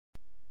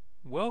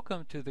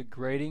Welcome to the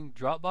Grading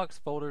Dropbox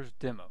Folders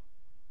demo.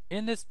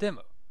 In this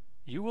demo,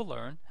 you will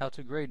learn how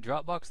to grade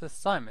Dropbox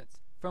assignments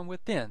from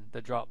within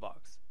the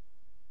Dropbox.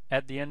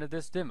 At the end of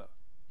this demo,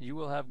 you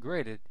will have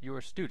graded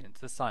your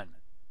student's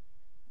assignment.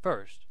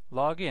 First,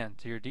 log in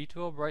to your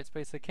D2L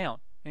Brightspace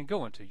account and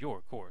go into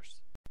your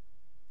course.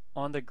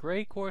 On the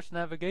gray course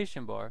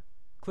navigation bar,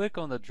 click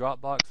on the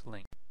Dropbox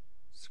link.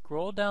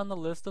 Scroll down the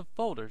list of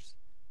folders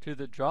to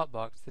the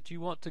Dropbox that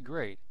you want to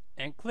grade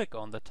and click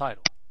on the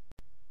title.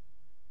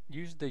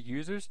 Use the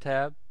Users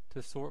tab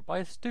to sort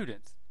by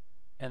students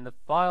and the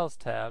Files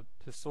tab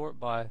to sort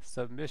by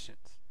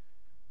submissions.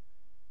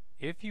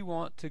 If you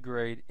want to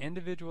grade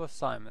individual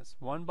assignments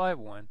one by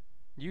one,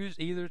 use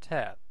either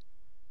tab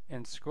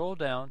and scroll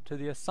down to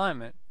the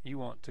assignment you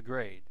want to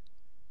grade.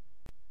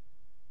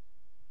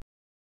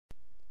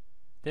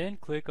 Then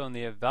click on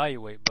the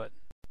Evaluate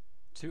button.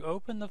 To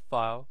open the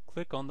file,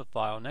 click on the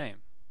file name.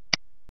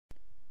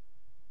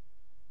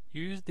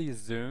 Use the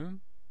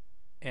Zoom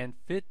and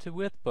Fit to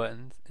Width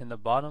buttons in the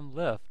bottom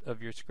left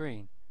of your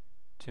screen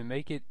to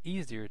make it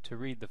easier to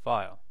read the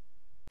file.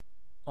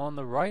 On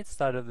the right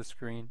side of the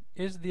screen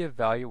is the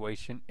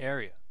evaluation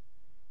area.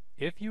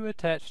 If you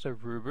attached a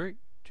rubric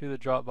to the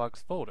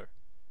Dropbox folder,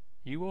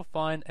 you will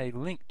find a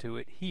link to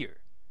it here.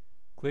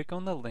 Click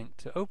on the link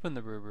to open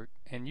the rubric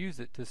and use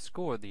it to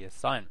score the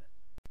assignment.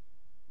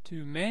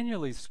 To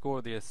manually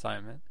score the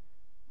assignment,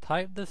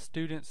 type the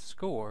student's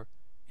score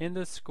in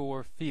the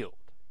Score field.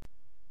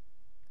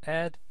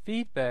 Add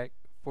feedback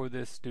for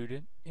this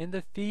student in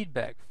the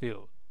Feedback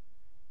field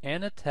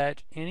and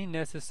attach any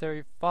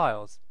necessary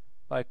files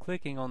by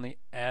clicking on the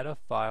Add a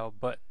File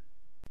button.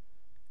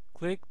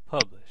 Click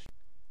Publish.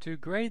 To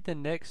grade the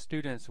next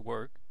student's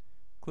work,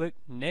 click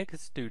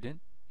Next Student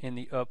in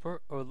the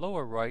upper or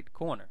lower right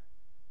corner.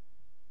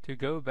 To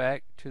go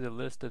back to the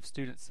list of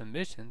student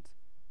submissions,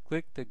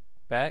 click the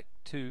Back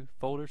to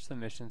Folder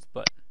Submissions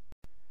button.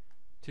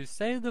 To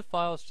save the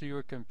files to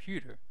your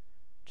computer,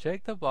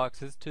 check the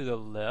boxes to the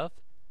left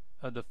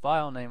of the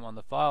file name on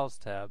the Files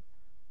tab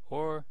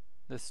or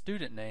the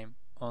student name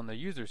on the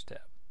Users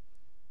tab,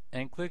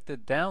 and click the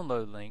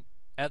Download link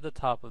at the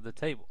top of the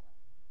table.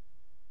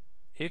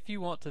 If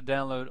you want to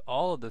download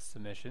all of the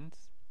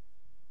submissions,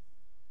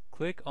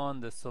 click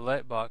on the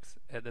Select box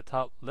at the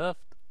top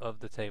left of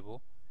the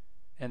table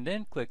and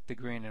then click the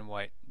green and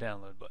white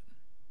Download button.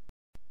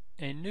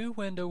 A new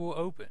window will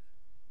open.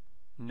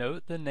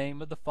 Note the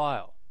name of the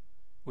file,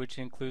 which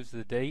includes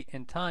the date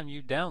and time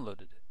you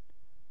downloaded it.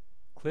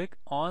 Click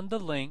on the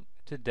link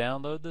to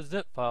download the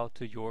zip file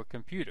to your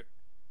computer.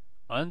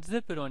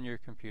 Unzip it on your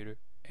computer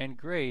and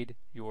grade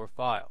your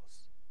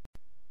files.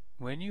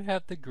 When you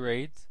have the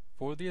grades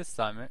for the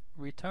assignment,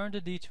 return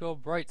to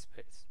D2L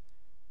Brightspace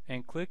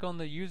and click on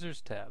the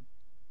Users tab,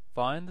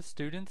 find the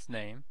student's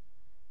name,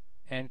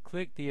 and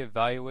click the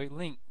Evaluate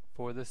link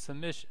for the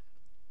submission.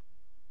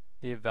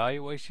 The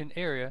evaluation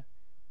area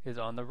is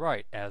on the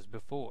right as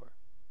before.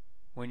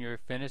 When you are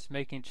finished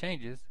making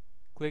changes,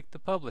 click the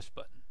Publish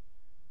button.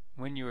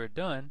 When you are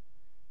done,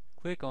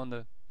 click on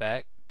the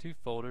Back to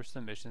Folder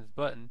Submissions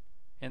button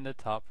in the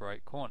top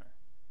right corner.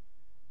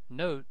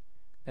 Note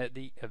that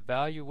the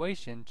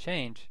evaluation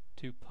changed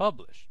to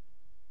Publish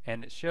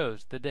and it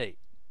shows the date.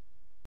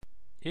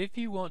 If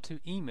you want to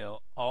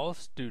email all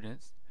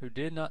students who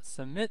did not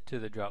submit to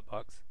the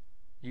Dropbox,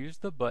 use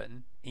the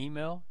button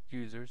Email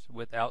Users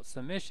Without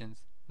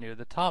Submissions near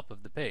the top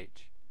of the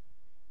page.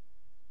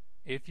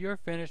 If you are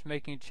finished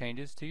making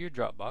changes to your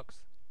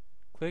Dropbox,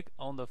 click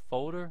on the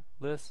Folder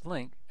List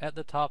link at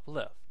the top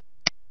left,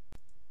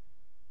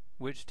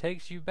 which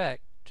takes you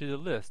back to the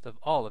list of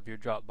all of your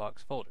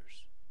Dropbox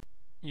folders.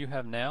 You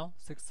have now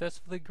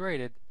successfully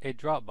graded a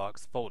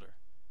Dropbox folder.